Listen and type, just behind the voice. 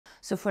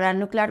So for a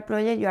nuclear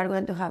project, you are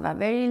going to have a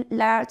very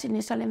large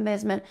initial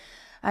investment,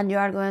 and you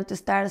are going to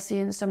start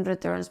seeing some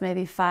returns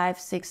maybe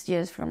 5-6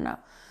 years from now.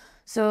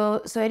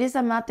 So it is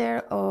a matter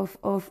of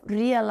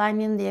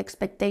realigning the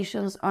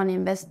expectations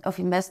of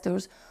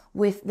investors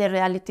with the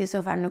realities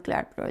of a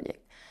nuclear project.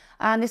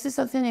 And this is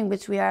something in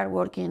which we are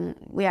working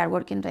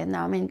right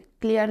now. I mean,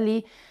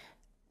 clearly,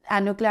 a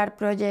nuclear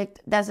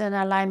project doesn't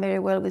align very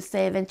well with,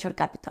 say, venture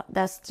capital.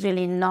 That's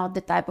really not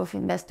the type of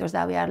investors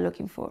that we are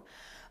looking for.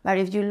 But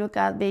if you look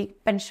at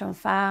big pension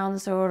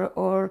funds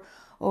or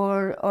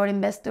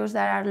investors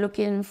that are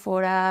looking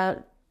for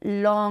a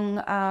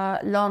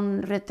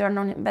long return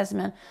on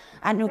investment,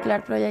 a nuclear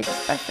project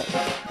is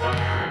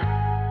perfect.